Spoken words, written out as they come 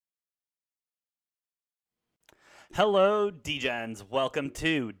Hello, Degens. Welcome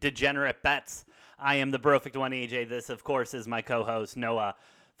to Degenerate Bets. I am the Perfect One AJ. This, of course, is my co-host Noah.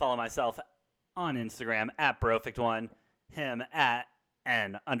 Follow myself on Instagram at Perfect One, him at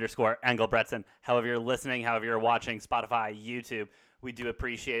n_Engelbretson. However you're listening, however you're watching, Spotify, YouTube, we do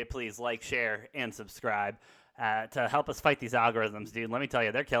appreciate it. Please like, share, and subscribe to help us fight these algorithms, dude. Let me tell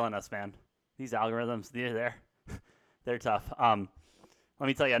you, they're killing us, man. These algorithms, they're tough. Let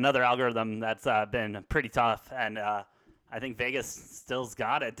me tell you another algorithm that's been pretty tough, and I think Vegas still's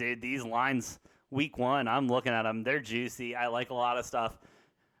got it, dude. These lines, week one, I'm looking at them. They're juicy. I like a lot of stuff.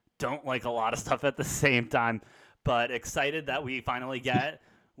 Don't like a lot of stuff at the same time, but excited that we finally get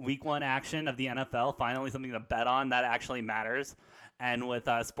week one action of the NFL. Finally, something to bet on that actually matters. And with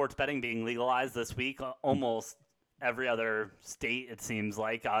sports betting being legalized this week, almost every other state, it seems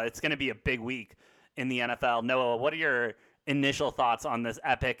like it's going to be a big week in the NFL. Noah, what are your initial thoughts on this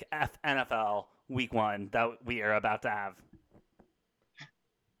epic NFL week one that we are about to have?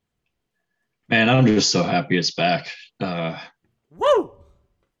 Man, I'm just so happy it's back. Woo! Whew.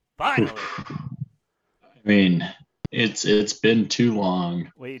 Finally. I mean, it's been too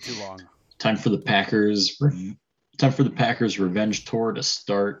long. Way too long. Time for the Packers. Time for the Packers revenge tour to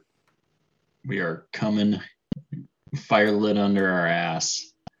start. We are coming, fire lit under our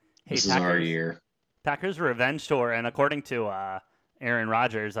ass. Hey, This is our Packers. year. Packers revenge tour, and according to Aaron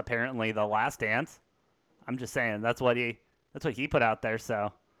Rodgers, apparently the Last Dance. I'm just saying that's what he put out there.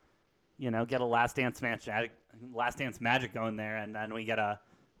 So get a Last Dance magic going there, and then we get a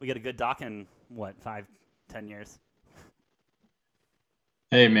good doc in what 5-10 years.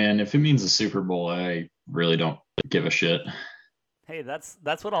 Hey, man, if it means the Super Bowl, I really don't give a shit. Hey, that's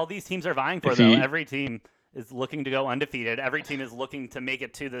what all these teams are vying for, If though. he, Every team is looking to go undefeated. Every team is looking to make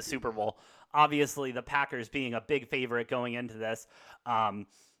it to the Super Bowl. Obviously, the Packers being a big favorite going into this.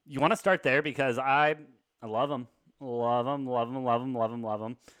 You want to start there because I love them, love them, love them, love them, love them, love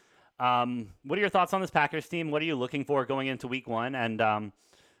them. What are your thoughts on this Packers team? What are you looking for going into Week One? And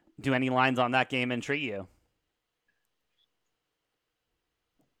do any lines on that game intrigue you?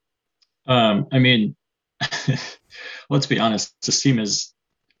 I mean, let's be honest, this team is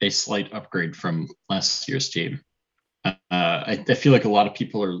a slight upgrade from last year's team. I feel like a lot of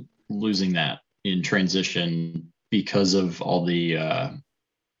people are losing that in transition because of all the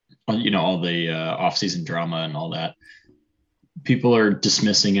off-season drama and all that. People are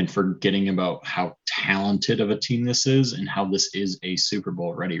dismissing and forgetting about how talented of a team this is and how this is a Super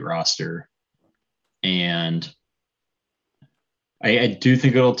Bowl ready roster. And I do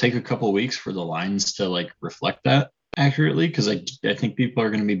think it'll take a couple of weeks for the lines to like reflect that accurately because I think people are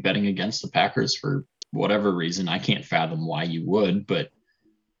going to be betting against the Packers for whatever reason. I can't fathom why you would, but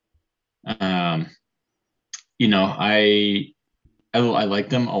um, I like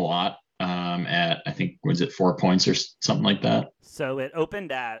them a lot. At I think was it 4 points or something like that. So it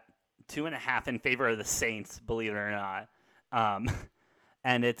opened at 2.5 in favor of the Saints, believe it or not. Um,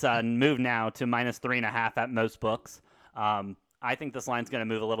 and it's moved now to -3.5 at most books. I think this line's going to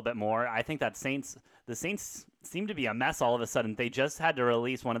move a little bit more. I think that the Saints seem to be a mess all of a sudden. They just had to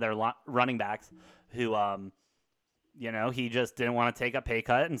release one of their running backs who, he just didn't want to take a pay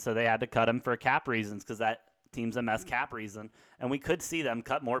cut, and so they had to cut him for cap reasons because that team's a mess cap reason. And we could see them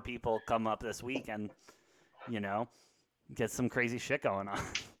cut more people come up this week and, you know, get some crazy shit going on.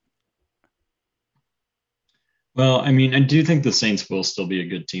 Well, I mean, I do think the Saints will still be a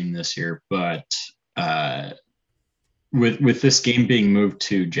good team this year, but uh, with this game being moved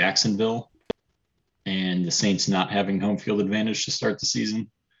to Jacksonville and the Saints not having home field advantage to start the season,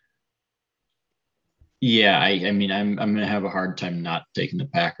 yeah, I mean, I'm gonna have a hard time not taking the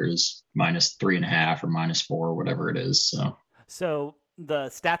Packers -3.5 or -4, whatever it is. So So the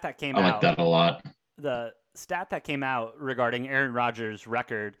stat that came I like out that a lot. the stat that came out regarding Aaron Rodgers'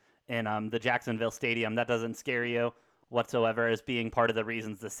 record in the Jacksonville Stadium, that doesn't scare you whatsoever as being part of the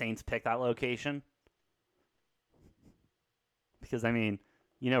reasons the Saints picked that location? Because, I mean,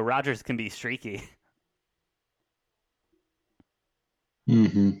 Rodgers can be streaky.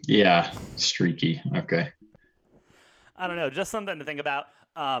 Yeah, streaky. Okay. I don't know, just something to think about.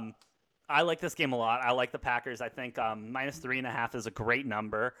 Um, I like this game a lot. I like the Packers. I think -3.5 is a great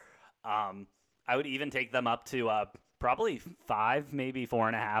number. Um, I would even take them up to probably 5, maybe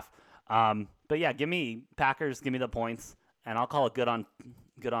 4.5. But yeah, give me Packers, give me the points, and I'll call it good on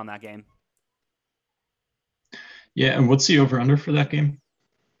that game. Yeah, and what's the over under for that game?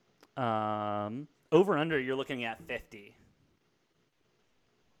 Over under, you're looking at 50.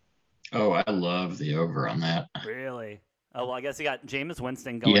 Oh, I love the over on that. Really? Oh well, I guess you got Jameis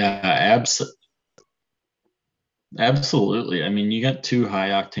Winston going Yeah, again. Absolutely. I mean, you got two high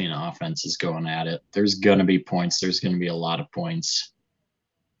octane offenses going at it. There's going to be points. There's going to be a lot of points.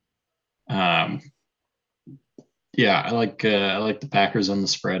 Um, yeah, I like the Packers on the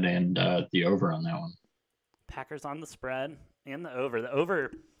spread and the over on that one. Packers on the spread and the over. The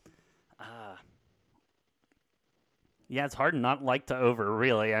over, uh, yeah, it's hard not like to over,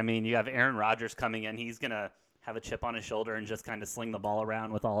 really. I mean, you have Aaron Rodgers coming in. He's going to have a chip on his shoulder and just kind of sling the ball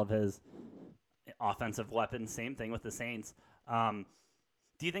around with all of his offensive weapons. Same thing with the Saints. Um,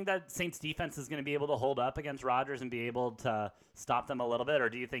 do you think that Saints defense is going to be able to hold up against Rodgers and be able to stop them a little bit, or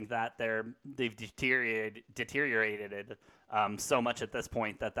do you think that they've deteriorated so much at this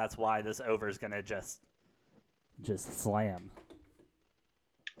point that that's why this over is going to just slam?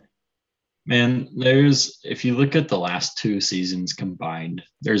 Man, there's if you look at the last two seasons combined,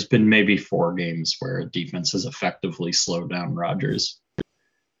 there's been maybe four games where defense has effectively slowed down Rodgers.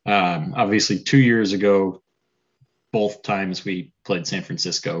 Obviously, 2 years ago, both times we played San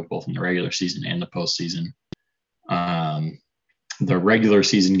Francisco, both in the regular season and the postseason. Um, the regular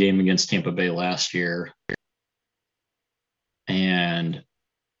season game against Tampa Bay last year, and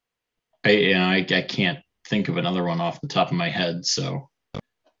I can't think of another one off the top of my head. So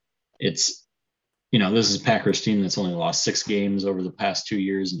it's this is a Packers team that's only lost 6 games over the past 2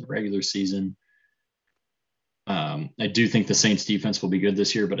 years in the regular season. I do think the Saints defense will be good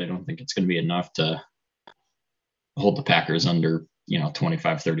this year, but I don't think it's going to be enough to hold the Packers under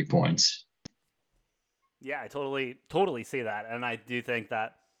 25, 30 points. Yeah, I totally see that, and I do think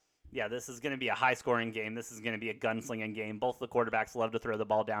that yeah, this is going to be a high-scoring game. This is going to be a gunslinging game. Both the quarterbacks love to throw the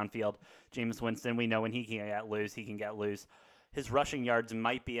ball downfield. Jameis Winston, we know when he can get loose, he can get loose. His rushing yards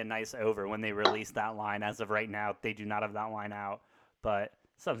might be a nice over when they release that line. As of right now, they do not have that line out, but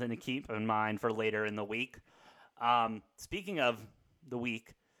something to keep in mind for later in the week. Speaking of the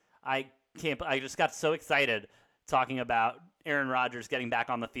week, I can't. I just got so excited talking about Aaron Rodgers getting back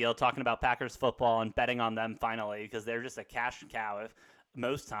on the field, talking about Packers football, and betting on them finally because they're just a cash cow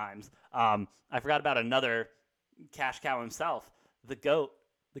most times. I forgot about another cash cow himself, the GOAT,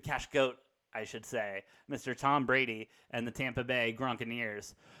 the cash goat, I should say, Mr. Tom Brady and the Tampa Bay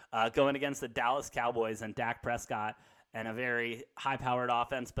Gronkaneers going against the Dallas Cowboys and Dak Prescott and a very high-powered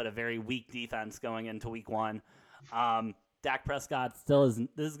offense but a very weak defense going into week one. Dak Prescott this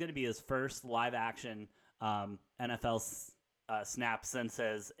is going to be his first live-action NFL snap since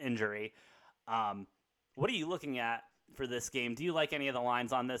his injury. What are you looking at for this game? Do you like any of the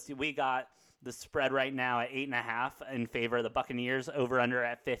lines on this? We got the spread right now at 8.5 in favor of the Buccaneers, over under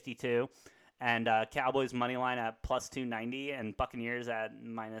at 52, and Cowboys money line at plus 290, and Buccaneers at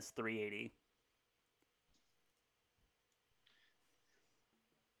minus 380.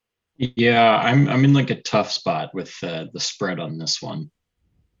 Yeah, I'm in like a tough spot with the spread on this one.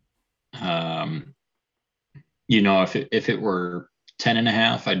 Um, if it were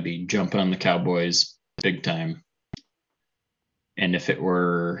 10.5, I'd be jumping on the Cowboys big time. And if it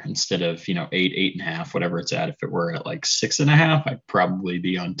were instead of 8.5, whatever it's at, if it were at like 6.5, I'd probably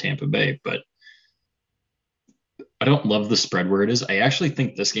be on Tampa Bay. But I don't love the spread where it is. I actually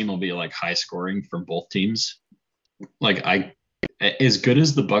think this game will be like high scoring from both teams. Like as good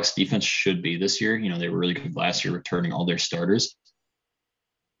as the Bucks defense should be this year, they were really good last year, returning all their starters.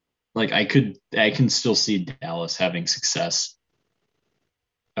 Like I can still see Dallas having success,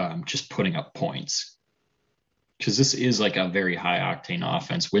 just putting up points, because this is like a very high octane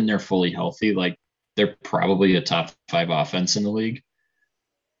offense. When they're fully healthy, like they're probably a top 5 offense in the league.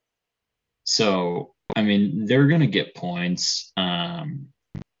 So I mean, they're gonna get points. I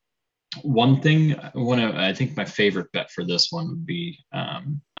think my favorite bet for this one would be, I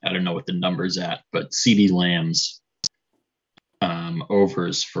don't know what the number's at, but CeeDee Lamb's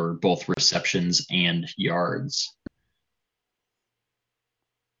overs for both receptions and yards.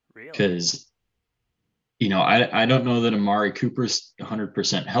 Really? Because I don't know that Amari Cooper's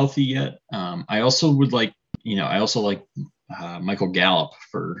 100% healthy yet. I also would like Michael Gallup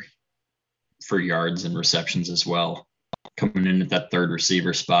for yards and receptions as well. Coming in at that third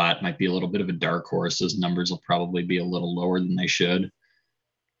receiver spot might be a little bit of a dark horse. Those numbers will probably be a little lower than they should.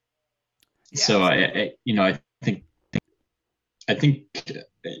 Yeah, So absolutely. I think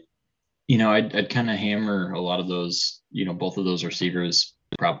I'd kind of hammer a lot of those, both of those receivers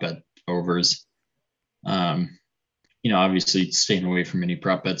prop bet overs. Obviously staying away from any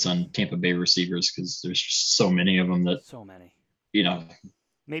prop bets on Tampa Bay receivers because there's just so many of them that, So many. you know,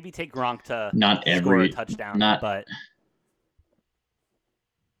 Maybe take Gronk to not score a every, touchdown, not, but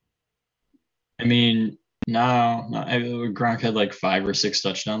I mean, no, Gronk had like 5 or 6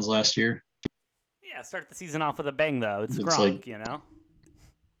 touchdowns last year. yeah, start the season off with a bang though. It's It's like, Gronk.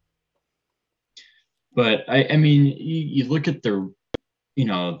 But I mean, you look at the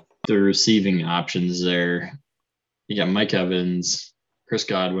receiving options there. You got Mike Evans, Chris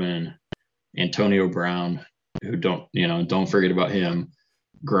Godwin, Antonio Brown, who don't forget about him.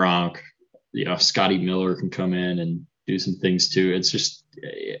 Gronk, Scotty Miller can come in and do some things too. It's just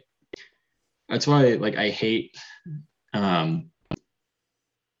that's why like I hate um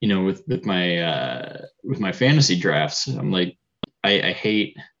with my fantasy drafts. I'm like I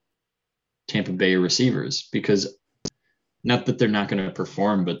hate Tampa Bay receivers because not that they're not going to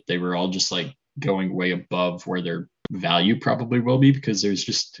perform, but they were all just like going way above where their value probably will be because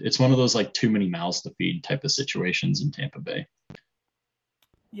it's one of those like too many mouths to feed type of situations in Tampa Bay.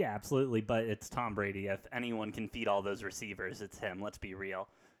 Yeah, absolutely. But it's Tom Brady. If anyone can feed all those receivers, it's him. Let's be real.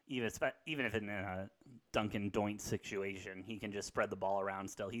 Even if in a Duncan Doint situation, he can just spread the ball around.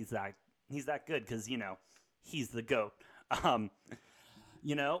 Still, he's that good because he's the goat. Um,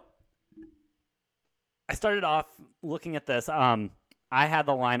 you know, I started off looking at this. I had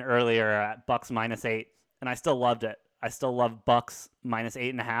the line earlier at Bucks -8, and I still loved it. I still love Bucks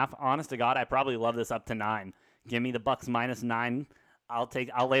 -8.5. Honest to God, I probably love this up to 9. Give me the Bucks -9.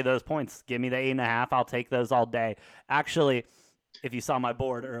 I'll lay those points. Give me the 8.5. I'll take those all day. Actually, if you saw my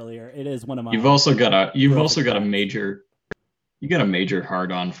board earlier, it is one of my. You've also got a major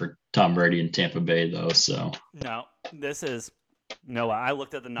hard on for Tom Brady in Tampa Bay though. So No, this is Noah. I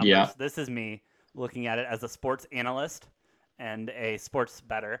looked at the numbers. yeah, This is me looking at it as a sports analyst and a sports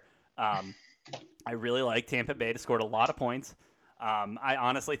bettor. Um, I really like Tampa Bay to score a lot of points. I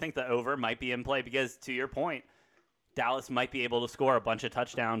honestly think the over might be in play because, to your point, Dallas might be able to score a bunch of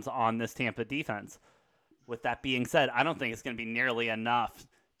touchdowns on this Tampa defense. With that being said, I don't think it's going to be nearly enough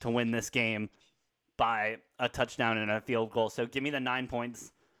to win this game by a touchdown and a field goal. So give me the 9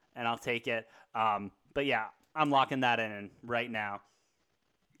 points, and I'll take it. But yeah, I'm locking that in right now.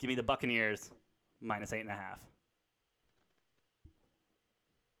 Give me the Buccaneers -8.5.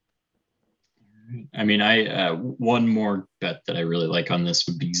 I mean, I one more bet that I really like on this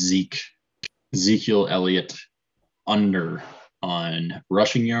would be Ezekiel Elliott under on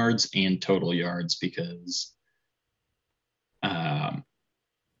rushing yards and total yards because um,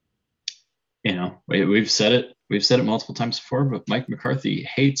 we've said it multiple times before, but Mike McCarthy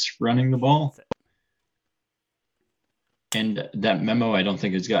hates running the ball. And that memo I don't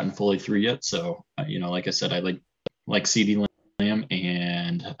think has gotten fully through yet. So like I said, I like CeeDee Lamb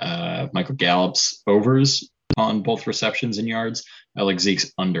and Michael Gallup's overs on both receptions and yards. I like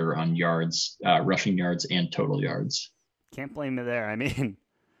Zeke's under on yards, rushing yards and total yards. Can't blame me there. I mean,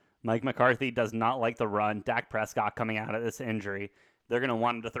 Mike McCarthy does not like the run. Dak Prescott coming out of this injury, they're going to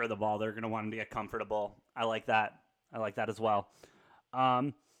want him to throw the ball. They're going to want him to get comfortable. I like that. I like that as well.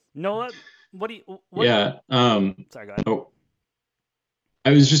 Noah, what do you? Yeah. Sorry, go ahead. I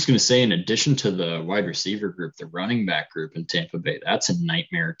was just going to say, in addition to the wide receiver group, the running back group in Tampa Bay, that's a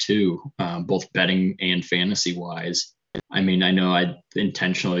nightmare too, both betting and fantasy wise. I mean, I know I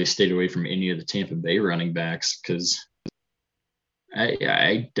intentionally stayed away from any of the Tampa Bay running backs because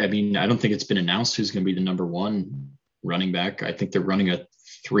I mean, I don't think it's been announced who's going to be the number one running back. I think they're running a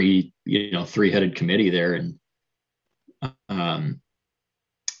three-headed committee there, and I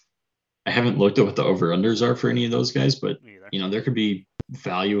haven't looked at what the over-unders are for any of those guys, but there could be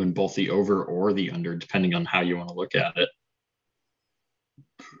value in both the over or the under, depending on how you want to look at it.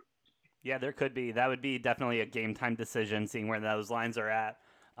 Yeah, there could be. That would be definitely a game time decision, seeing where those lines are at.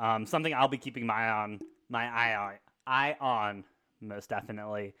 Something I'll be keeping my eye on, most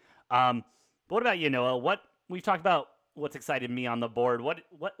definitely. But what about you, Noah? What we've talked about, what's excited me on the board?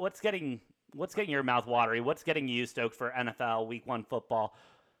 What's getting your mouth watery? What's getting you stoked for NFL Week 1 football?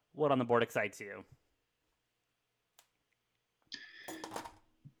 What on the board excites you?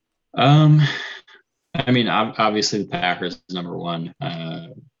 I mean, obviously the Packers is number one.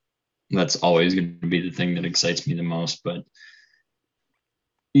 That's always going to be the thing that excites me the most. But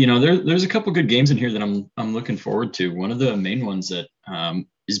there's a couple good games in here that I'm looking forward to. One of the main ones that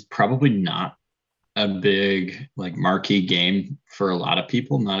is probably not a big like marquee game for a lot of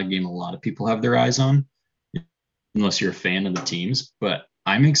people, not a game a lot of people have their eyes on, unless you're a fan of the teams. But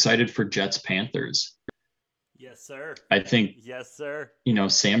I'm excited for Jets Panthers. Yes, sir. I think. Yes, sir.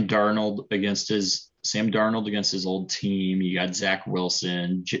 Sam Darnold against his old team. You got Zach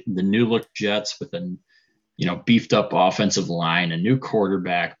Wilson, the new look Jets with a beefed up offensive line, a new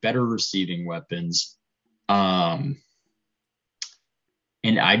quarterback, better receiving weapons. And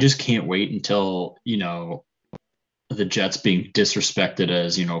I just can't wait until the Jets being disrespected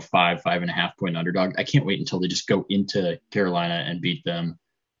as 5.5 point underdog. I can't wait until they just go into Carolina and beat them.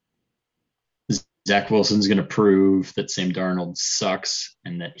 Zach Wilson's going to prove that Sam Darnold sucks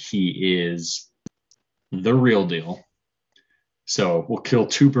and that he is the real deal. So we'll kill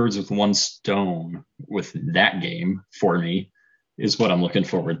two birds with one stone with that game for me, is what I'm looking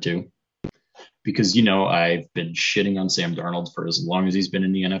forward to. Because, I've been shitting on Sam Darnold for as long as he's been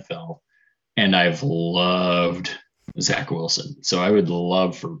in the NFL, and I've loved Zach Wilson. So I would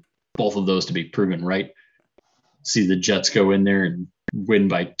love for both of those to be proven right. See the Jets go in there and win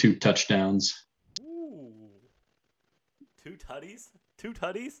by 2 touchdowns. Ooh. 2 tutties? 2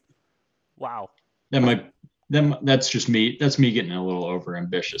 tutties? Wow. That's just me. That's me getting a little over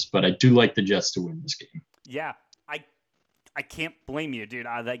ambitious, but I do like the Jets to win this game. Yeah, I can't blame you, dude.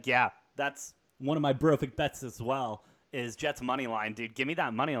 That's one of my perfect bets as well. Is Jets money line, dude. Give me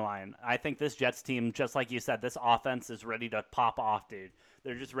that money line. I think this Jets team, just like you said, this offense is ready to pop off, dude.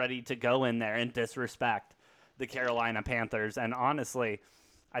 They're just ready to go in there and disrespect the Carolina Panthers. And honestly,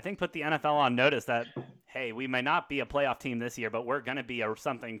 I think put the NFL on notice that, hey, we may not be a playoff team this year, but we're going to be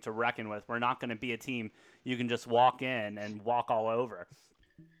something to reckon with. We're not going to be a team you can just walk in and walk all over.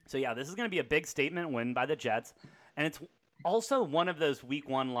 So, yeah, this is going to be a big statement win by the Jets. And it's also one of those week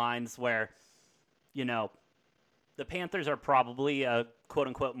 1 lines where, the Panthers are probably a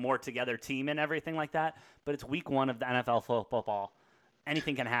quote-unquote more together team and everything like that, but it's week 1 of the NFL football.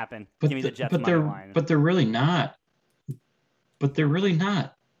 Anything can happen. Give me the Jets money line. But they're really not.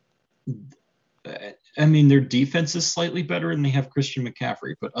 I mean, their defense is slightly better and they have Christian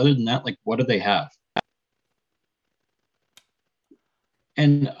McCaffrey. But other than that, what do they have?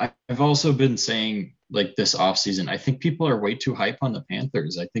 And I've also been saying, this offseason, I think people are way too hype on the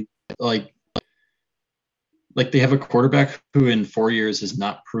Panthers. I think, they have a quarterback who in 4 years has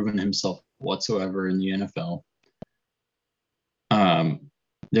not proven himself whatsoever in the NFL.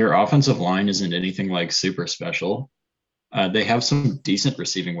 Their offensive line isn't anything like super special. They have some decent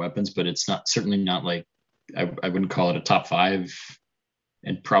receiving weapons, but it's certainly not I wouldn't call it a top 5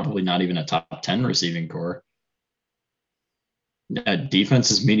 and probably not even a top 10 receiving core.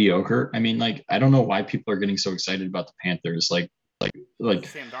 Defense is mediocre. I mean, I don't know why people are getting so excited about the Panthers. Sam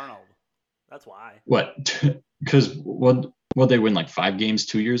Darnold. That's why. What? Because what they win 5 games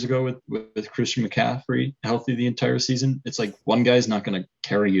 2 years ago with Christian McCaffrey healthy the entire season? It's one guy's not going to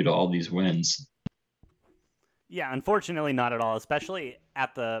carry you to all these wins. Yeah, unfortunately not at all, especially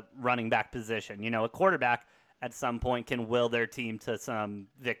at the running back position. A quarterback at some point can will their team to some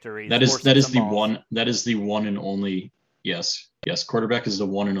victories. That is the one and only. Yes, quarterback is the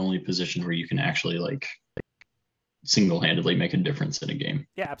one and only position where you can actually single-handedly make a difference in a game.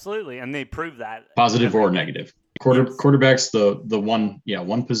 Yeah, absolutely, and they prove that. Positive or negative. Quarterback's the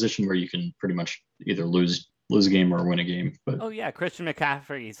one position where you can pretty much either lose a game or win a game. But oh yeah, Christian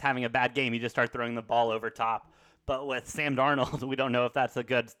McCaffrey's having a bad game. You just start throwing the ball over top. But with Sam Darnold, we don't know if that's a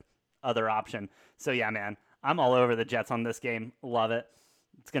good other option. So yeah, man, I'm all over the Jets on this game. Love it.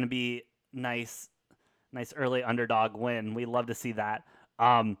 It's gonna be nice early underdog win. We love to see that.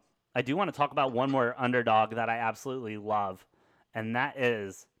 I do want to talk about one more underdog that I absolutely love, and that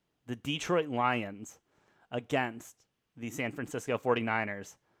is the Detroit Lions against the San Francisco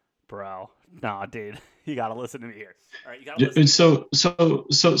 49ers. Bro, nah, dude, you gotta listen to me here. All right, you gotta listen.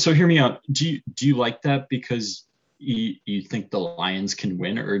 So hear me out. Do you like that because you think the Lions can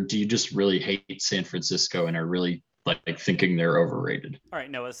win, or do you just really hate San Francisco and are really thinking they're overrated? All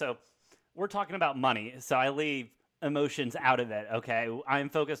right, Noah. So we're talking about money, so I leave emotions out of it. Okay, I'm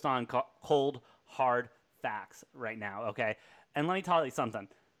focused on cold, hard facts right now. Okay, and let me tell you something.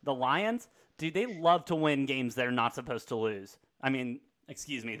 The Lions, dude, they love to win games they're not supposed to lose. I mean,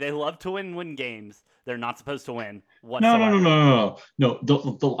 excuse me, they love to win games they're not supposed to win. Whatsoever. No.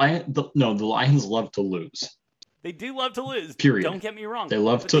 The Lions love to lose. They do love to lose. Period. Don't get me wrong. They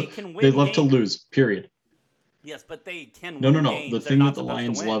love to lose. Period. Yes, but they can win. No. The thing that the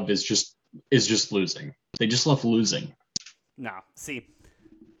Lions love is just losing. They just love losing. No, see,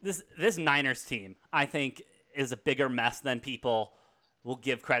 this Niners team, I think, is a bigger mess than people will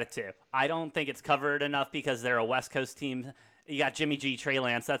give credit to. I don't think it's covered enough because they're a West Coast team. You got Jimmy G, Trey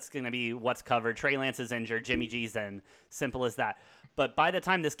Lance. That's going to be what's covered. Trey Lance is injured. Jimmy G's in. Simple as that. But by the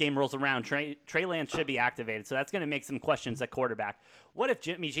time this game rolls around, Trey Lance should be activated. So that's going to make some questions at quarterback. What if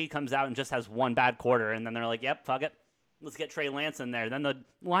Jimmy G comes out and just has one bad quarter, and then they're like, yep, fuck it. Let's get Trey Lance in there. Then the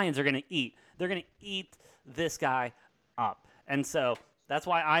Lions are going to eat. They're going to eat this guy up. And so that's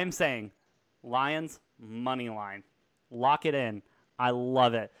why I'm saying Lions money line. Lock it in. I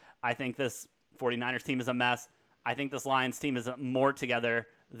love it. I think this 49ers team is a mess. I think this Lions team is more together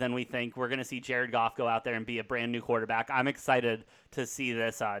than we think. We're going to see Jared Goff go out there and be a brand new quarterback. I'm excited to see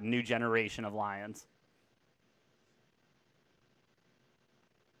this new generation of Lions.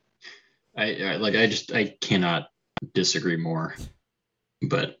 I cannot disagree more.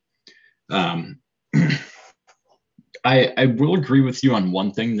 But I will agree with you on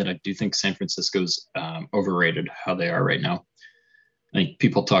one thing that I do think San Francisco's overrated how they are right now. I think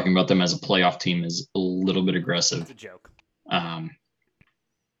people talking about them as a playoff team is a little bit It's aggressive. a joke. Um,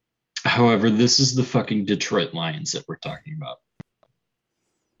 However, this is the fucking Detroit Lions that we're talking about.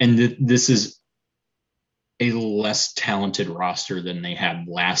 And this is a less talented roster than they had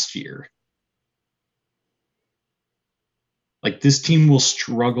last year. Like this team will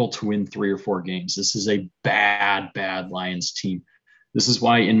struggle to win 3 or 4 games. This is a bad Lions team. This is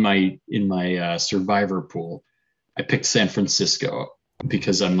why in my survivor pool, I picked San Francisco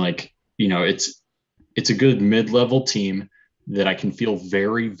because I'm like, it's a good mid-level team that I can feel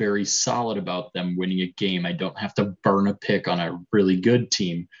very solid about them winning a game. I don't have to burn a pick on a really good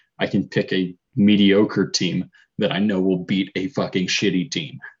team. I can pick a mediocre team that I know will beat a fucking shitty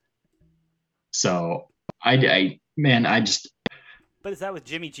team. So I just But is that with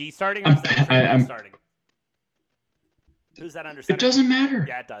Jimmy G starting or is that with Trey Lance starting? Who's that under center? It doesn't matter.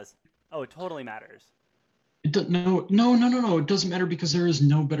 Yeah, it does. Oh, it totally matters. No. It doesn't matter because there is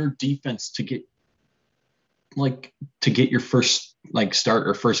no better defense to get your first start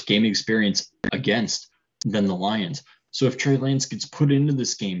or first game experience against than the Lions. So if Trey Lance gets put into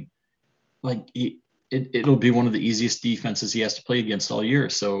this game, it'll be one of the easiest defenses he has to play against all year.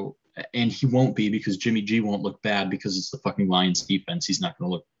 So, and he won't be because Jimmy G won't look bad because it's the fucking Lions defense. He's not going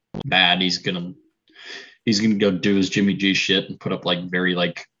to look bad. He's gonna go do his Jimmy G shit and put up very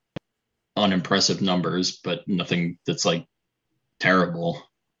unimpressive numbers, but nothing that's terrible.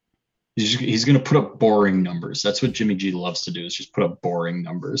 He's going to put up boring numbers. That's what Jimmy G loves to do, is just put up boring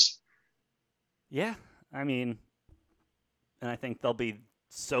numbers. Yeah, I mean, and I think they'll be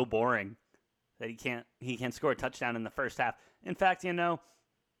so boring that he can't score a touchdown in the first half. In fact,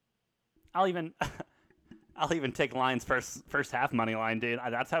 I'll even take Lions first half money line, dude.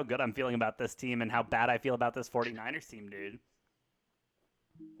 That's how good I'm feeling about this team and how bad I feel about this 49ers team, dude.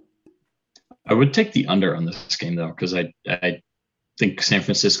 I would take the under on this game though, because I think San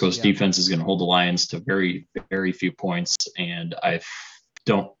Francisco's defense is going to hold the Lions to very, very few points, and I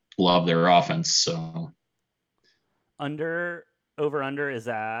don't love their offense. So over under is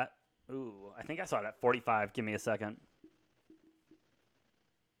at, I think I saw it at 45. Give me a second.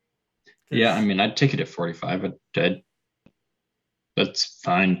 Yeah, I mean, I'd take it at 45. That's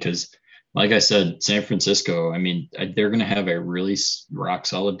fine because, like I said, San Francisco, I mean, they're going to have a really rock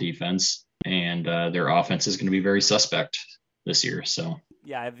solid defense, and their offense is going to be very suspect this year. So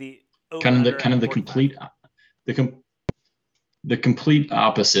yeah, I have the the complete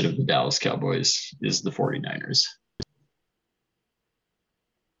opposite of the Dallas Cowboys is the 49ers.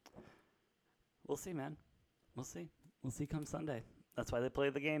 We'll see, man. We'll see. We'll see come Sunday. That's why they play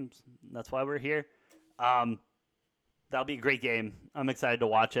the games. That's why we're here. That'll be a great game. I'm excited to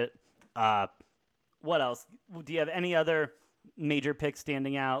watch it. What else? Do you have any other major picks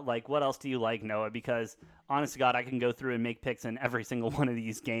standing out? What else do you like, Noah? Because, honest to God, I can go through and make picks in every single one of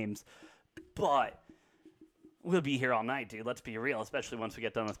these games. But we'll be here all night, dude. Let's be real, especially once we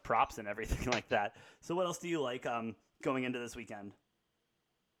get done with props and everything like that. So what else do you like going into this weekend?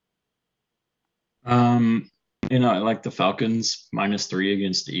 I like the Falcons -3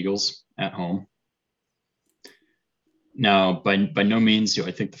 against the Eagles at home. Now, by no means do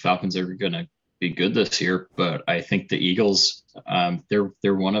I think the Falcons are going to be good this year, but I think the Eagles,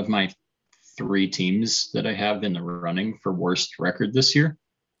 they're one of my 3 teams that I have in the running for worst record this year.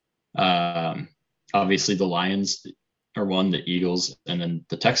 Obviously, the Lions are one, the Eagles, and then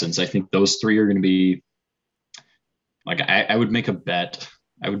the Texans. I think those 3 are going to be I would make a bet.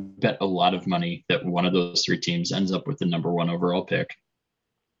 I would bet a lot of money that one of those 3 teams ends up with the number 1 overall pick.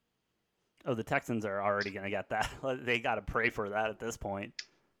 Oh, the Texans are already going to get that. They got to pray for that at this point.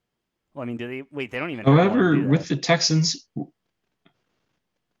 Well, I mean, do they? Wait, they don't even. However, with the Texans,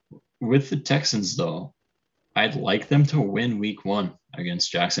 though, I'd like them to win Week 1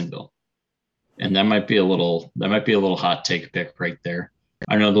 against Jacksonville, and that might be a little hot take pick right there.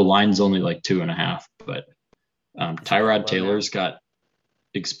 I know the line's only 2.5, but Tyrod Taylor's got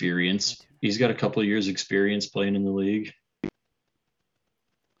experience. He's got a couple of years experience playing in the league.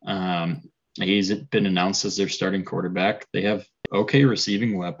 He's been announced as their starting quarterback. They have okay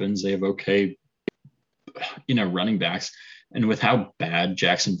receiving weapons. They have okay, running backs. And with how bad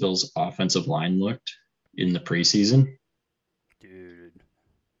Jacksonville's offensive line looked in the preseason, dude,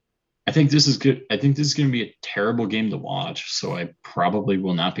 I think this is good. I think this is going to be a terrible game to watch. So I probably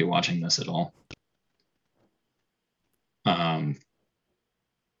will not be watching this at all.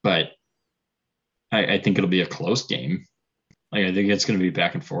 But I think it'll be a close game. I think it's going to be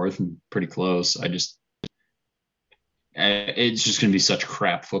back and forth and pretty close. I it's just going to be such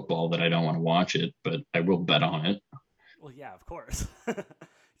crap football that I don't want to watch it, but I will bet on it. Well, yeah, of course. You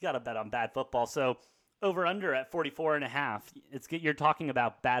got to bet on bad football. So over under at 44 and a half. You're talking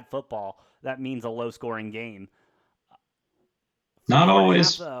about bad football. That means a low scoring game. Not 44 and a half,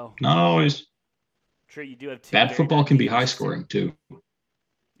 always. though. Not always. True, you do have two. Bad very football bad can be high defenses, too. scoring too.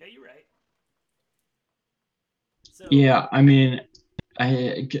 Yeah, you're right. So Yeah, I mean,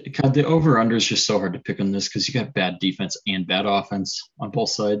 God, the over under is just so hard to pick on this because you got bad defense and bad offense on both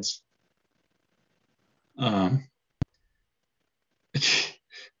sides. Um,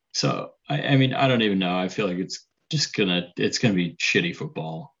 so I mean, I don't even know. I feel like it's gonna be shitty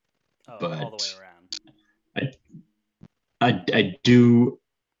football, all the way but around. I do.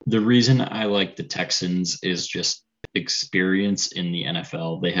 The reason I like the Texans is just experience in the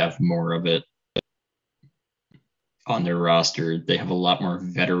NFL. They have more of it on their roster. They have a lot more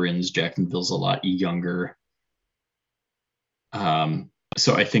veterans. Jacksonville's a lot younger.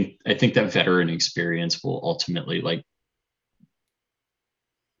 So I think that veteran experience will ultimately like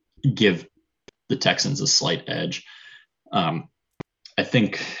give the Texans a slight edge. I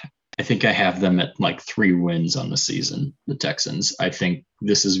think I have them at like 3 wins on the season. The Texans. I think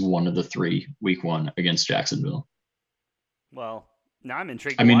this is one of the 3 week 1 against Jacksonville. Well, now I'm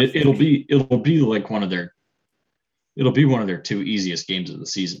intrigued. I mean, it'll be like one of their 2 easiest games of the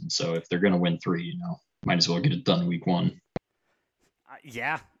season. So if they're gonna win 3, might as well get it done week 1.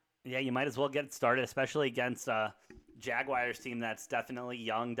 Yeah, you might as well get it started, especially against a Jaguars team that's definitely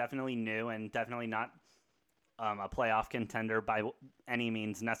young, definitely new, and definitely not a playoff contender by any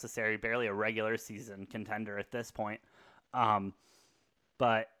means necessary, barely a regular season contender at this point.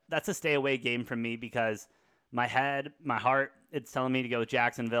 But that's a stay away game for me because my head, my heart, it's telling me to go with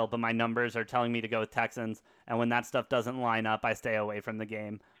Jacksonville, but my numbers are telling me to go with Texans. And when that stuff doesn't line up, I stay away from the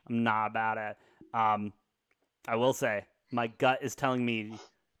game. I'm not about it. I will say my gut is telling me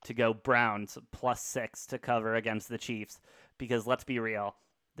to go Browns +6 to cover against the Chiefs because let's be real,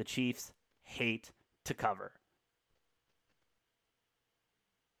 the Chiefs hate to cover.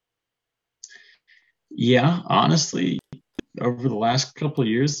 Yeah, honestly, over the last couple of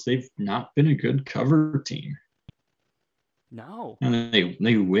years, they've not been a good cover team. No. And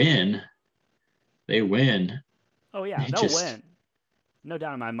they win. They win. Oh yeah, they'll win. No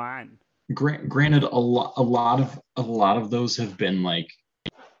doubt in my mind. Granted, a lot of those have been like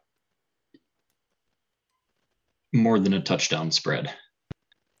more than a touchdown spread.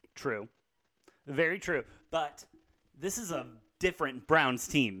 True. Very true. But this is a different Browns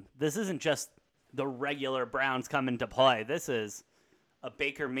team. This isn't just the regular Browns coming to play. This is a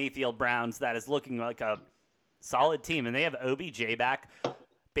Baker Mayfield Browns that is looking like a solid team, and they have OBJ back.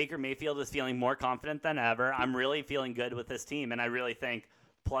 Baker Mayfield is feeling more confident than ever. I'm really feeling good with this team, and I really think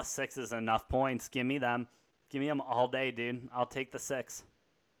 +6 is enough points. Give me them. Give me them all day, dude. I'll take the 6.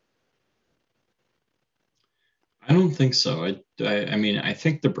 I don't think so. I mean, I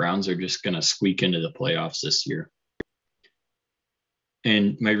think the Browns are just going to squeak into the playoffs this year.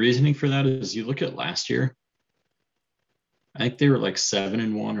 And my reasoning for that is you look at last year, I think they were like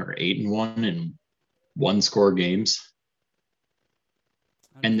 7-1 or 8-1 in 1-score games.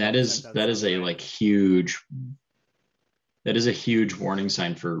 And that is a like huge warning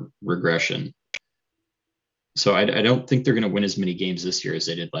sign for regression. So I don't think they're going to win as many games this year as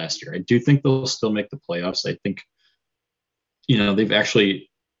they did last year. I do think they'll still make the playoffs. I think, they've actually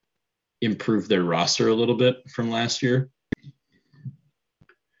improved their roster a little bit from last year.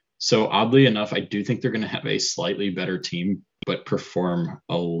 So oddly enough, I do think they're going to have a slightly better team, but perform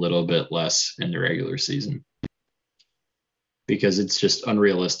a little bit less in the regular season. Because it's just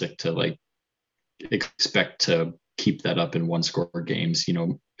unrealistic to like expect to keep that up in 1-score games.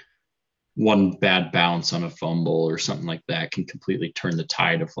 One bad bounce on a fumble or something like that can completely turn the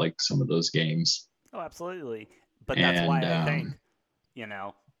tide of like some of those games. Oh, absolutely. But that's why I think,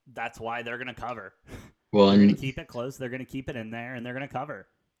 that's why they're going to cover. Well, they're going to keep it close. They're going to keep it in there, and they're going to cover.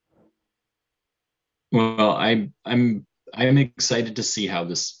 Well, I'm excited to see how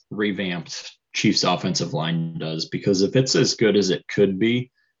this revamped Chiefs offensive line does, because if it's as good as it could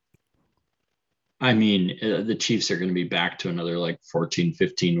be, I mean, the Chiefs are going to be back to another like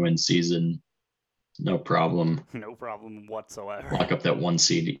 14-15 win season. No problem. No problem whatsoever. Lock up that 1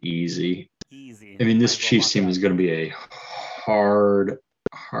 seed easy. Easy. I mean, this Chiefs team is going to be a hard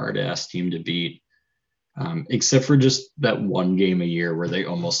ass team to beat, except for just that one game a year where they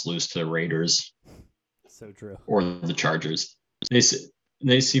almost lose to the Raiders. So true. Or the Chargers. They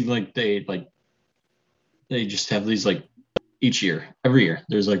seem like they just have these like every year.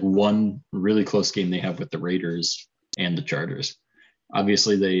 There's like one really close game they have with the Raiders and the Chargers.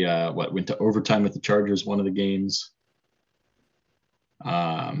 Obviously, they went to overtime with the Chargers one of the games.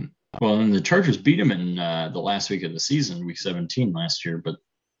 Well, and the Chargers beat them in the last week of the season, week 17 last year, but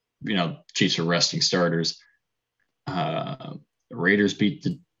Chiefs are resting starters. The Raiders beat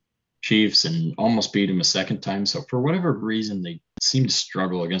the Chiefs and almost beat them a second time. So for whatever reason, they seem to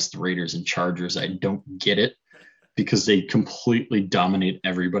struggle against the Raiders and Chargers. I don't get it because they completely dominate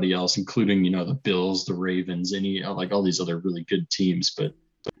everybody else, including the Bills, the Ravens, like all these other really good teams. But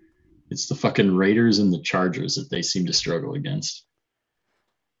it's the fucking Raiders and the Chargers that they seem to struggle against.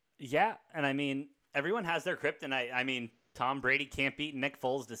 Yeah, and I mean, everyone has their kryptonite. I mean, Tom Brady can't beat Nick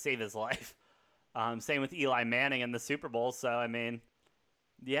Foles to save his life. Same with Eli Manning in the Super Bowl. So I mean,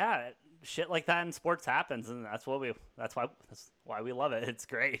 yeah, shit like that in sports happens, and that's why we love it. It's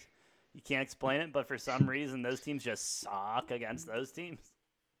great. You can't explain it, but for some reason, those teams just suck against those teams.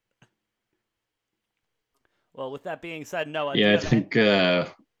 Well, with that being said, Noah. Yeah, I think. Go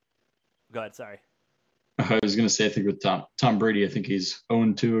ahead. Sorry. I was going to say, I think with Tom Brady, I think he's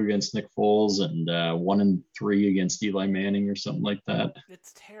 0-2 against Nick Foles and 1-3 against Eli Manning or something like that.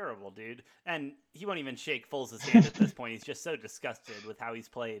 It's terrible, dude. And he won't even shake Foles' hand at this point. He's just so disgusted with how he's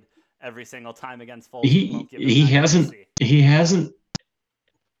played every single time against Foles. He hasn't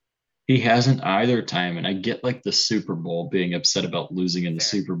either time. And I get like the Super Bowl being upset about losing in the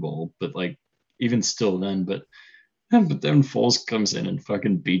Super Bowl, but like even still then, but then Foles comes in and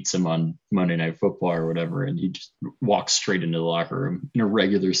fucking beats him on Monday Night Football or whatever, and he just walks straight into the locker room in a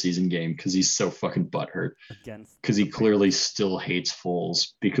regular season game because he's so fucking butthurt. Because he clearly still hates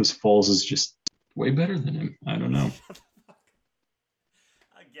Foles because Foles is just way better than him. I don't know.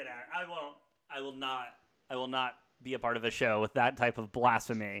 Get out. I will not be a part of a show with that type of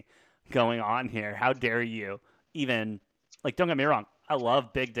blasphemy going on here. How dare you? Even, like, don't get me wrong. I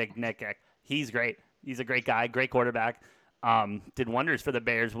love Big Dick Nick. He's great. He's a great guy, great quarterback. Did wonders for the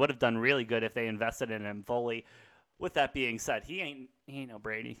Bears. Would have done really good if they invested in him fully. With that being said, he ain't no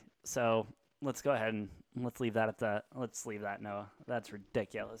Brady. So let's go ahead and let's leave that. Noah. That's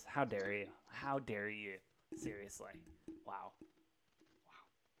ridiculous. How dare you? How dare you? Seriously. Wow.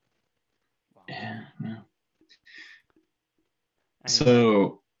 Yeah.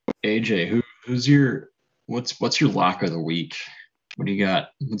 So AJ, what's your lock of the week? What do you got?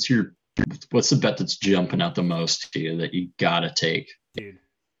 What's the bet that's jumping out the most to you that you gotta take? Dude,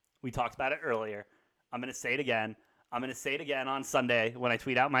 we talked about it earlier. I'm going to say it again. I'm going to say it again on Sunday when I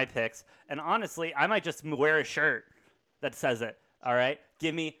tweet out my picks. And honestly, I might just wear a shirt that says it. All right?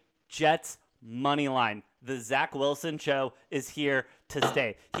 Give me Jets money line. The Zach Wilson show is here to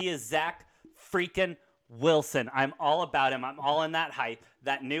stay. He is Zach freaking Wilson. I'm all about him. I'm all in that hype.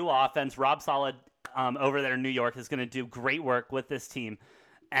 That new offense, Rob Saleh over there in New York is going to do great work with this team.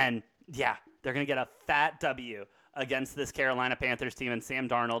 And yeah, they're going to get a fat W against this Carolina Panthers team, and Sam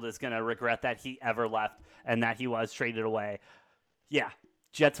Darnold is going to regret that he ever left and that he was traded away. Yeah,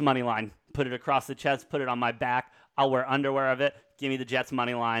 Jets money line. Put it across the chest, put it on my back. I'll wear underwear of it. Give me the Jets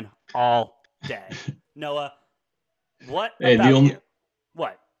money line all day. Noah, what about you?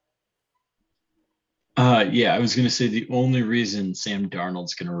 What? Yeah, I was going to say the only reason Sam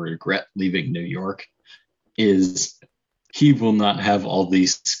Darnold's going to regret leaving New York is he will not have all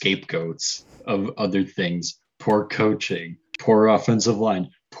these scapegoats of other things. Poor coaching, poor offensive line,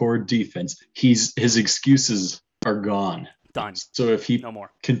 poor defense. His excuses are gone. Done. So if he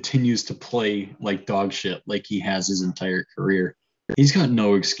continues to play like dog shit like he has his entire career, he's got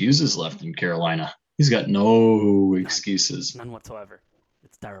no excuses left in Carolina. He's got no excuses. None whatsoever.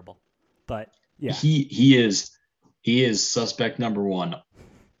 It's terrible. But yeah. He is suspect number one.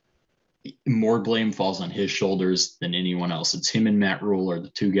 More blame falls on his shoulders than anyone else. It's him and Matt Rule are the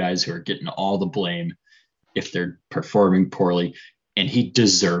two guys who are getting all the blame if they're performing poorly, and he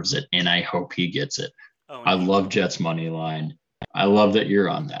deserves it, and I hope he gets it. I love Jets money line. I love that you're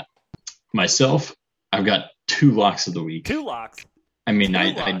on that. Myself, I've got 2 locks of the week. 2 locks? I mean,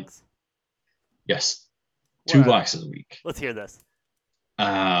 yes, 2 locks of the week. Let's hear this.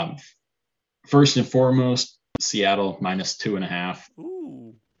 First and foremost, Seattle minus 2.5.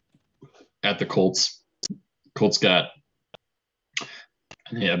 Ooh. At the Colts. Colts got,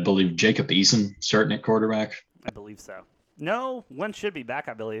 I believe, Jacob Eason starting at quarterback. I believe so. No, Wentz should be back,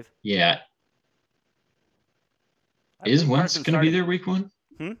 I believe. Yeah. Is Wentz going to be there week 1?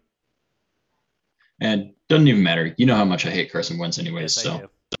 And doesn't even matter. You know how much I hate Carson Wentz anyways. Yes, so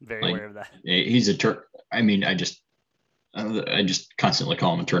very aware of that. He's I mean, I just constantly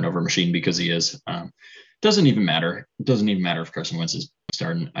call him a turnover machine because he is. Doesn't even matter. It doesn't even matter if Carson Wentz is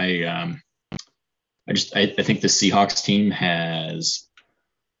starting. I think the Seahawks team has.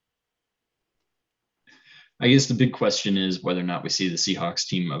 I guess the big question is whether or not we see the Seahawks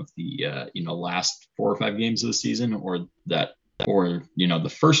team of the last 4 or 5 games of the season, or that or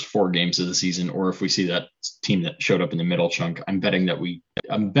the first 4 games of the season, or if we see that team that showed up in the middle chunk, I'm betting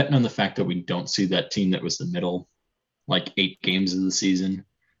on the fact that we don't see that team that was the middle, like 8 games of the season.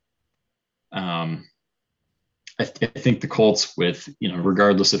 I think the Colts, with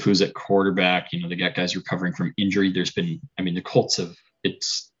regardless of who's at quarterback, they got guys recovering from injury. The Colts have, it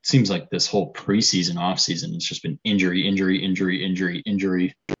seems like this whole preseason, offseason, it's just been injury.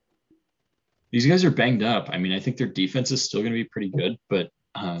 These guys are banged up. I think their defense is still going to be pretty good, but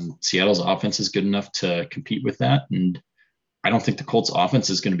Seattle's offense is good enough to compete with that. And I don't think the Colts offense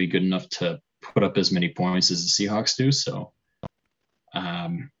is going to be good enough to put up as many points as the Seahawks do. So I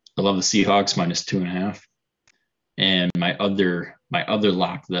love the Seahawks -2.5. And my other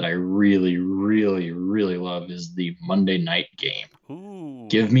lock that I really, really, really love is the Monday night game. Ooh.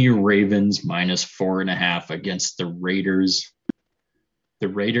 Give me Ravens -4.5 against the Raiders. The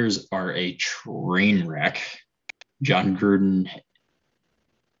Raiders are a train wreck. John Gruden,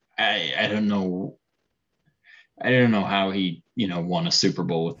 I don't know how he won a Super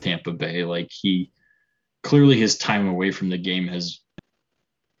Bowl with Tampa Bay. Like, he clearly, his time away from the game has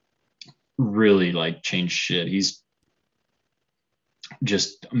really changed shit. He's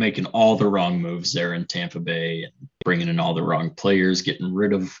just making all the wrong moves there in Tampa Bay and bringing in all the wrong players, getting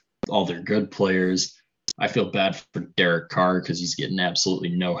rid of all their good players. I feel bad for Derek Carr because he's getting absolutely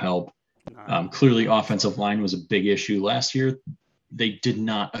no help. Clearly, offensive line was a big issue last year. They did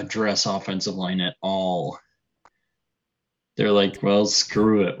not address offensive line at all. They're like, well,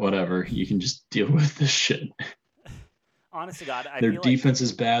 screw it, whatever. You can just deal with this shit. Honest to God, their defense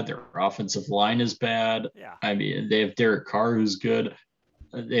is bad. Their offensive line is bad. Yeah. They have Derek Carr, who's good.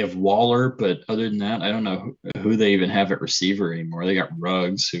 They have Waller, but other than that, I don't know who they even have at receiver anymore. They got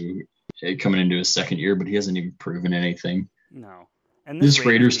Ruggs, who coming into his second year, but he hasn't even proven anything. No. And this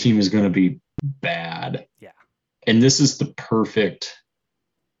Raiders team is going to be bad. Yeah. And this is the perfect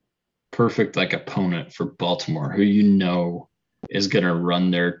opponent for Baltimore, who is going to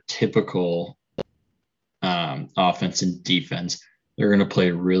run their typical offense and defense. They're going to play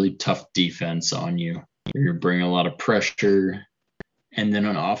a really tough defense on you. They're going to bring a lot of pressure. And then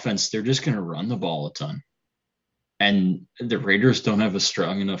on offense, they're just going to run the ball a ton. And the Raiders don't have a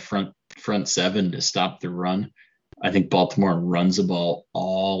strong enough front seven to stop the run. I think Baltimore runs the ball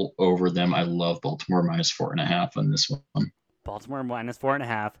all over them. I love Baltimore -4.5 on this one. Baltimore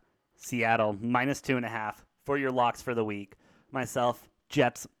 -4.5. Seattle -2.5 for your locks for the week. Myself,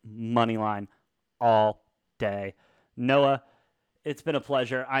 Jets money line all day. Noah, it's been a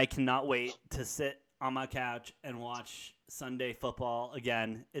pleasure. I cannot wait to sit on my couch and watch Sunday football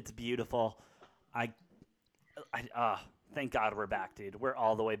again. It's beautiful. Thank God we're back, dude. We're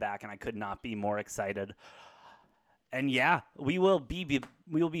all the way back, and I could not be more excited. And yeah, we will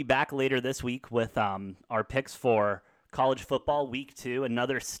be back later this week with our picks for college football week 2,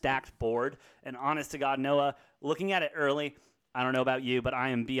 another stacked board. And honest to God, Noah, looking at it early, I don't know about you, but I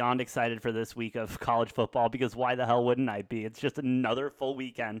am beyond excited for this week of college football, because why the hell wouldn't I be? It's just another full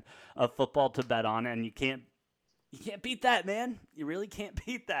weekend of football to bet on, and you can't beat that, man. You really can't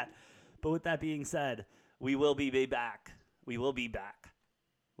beat that. But with that being said, we will be back. We will be back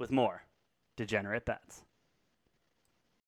with more Degenerate Bets.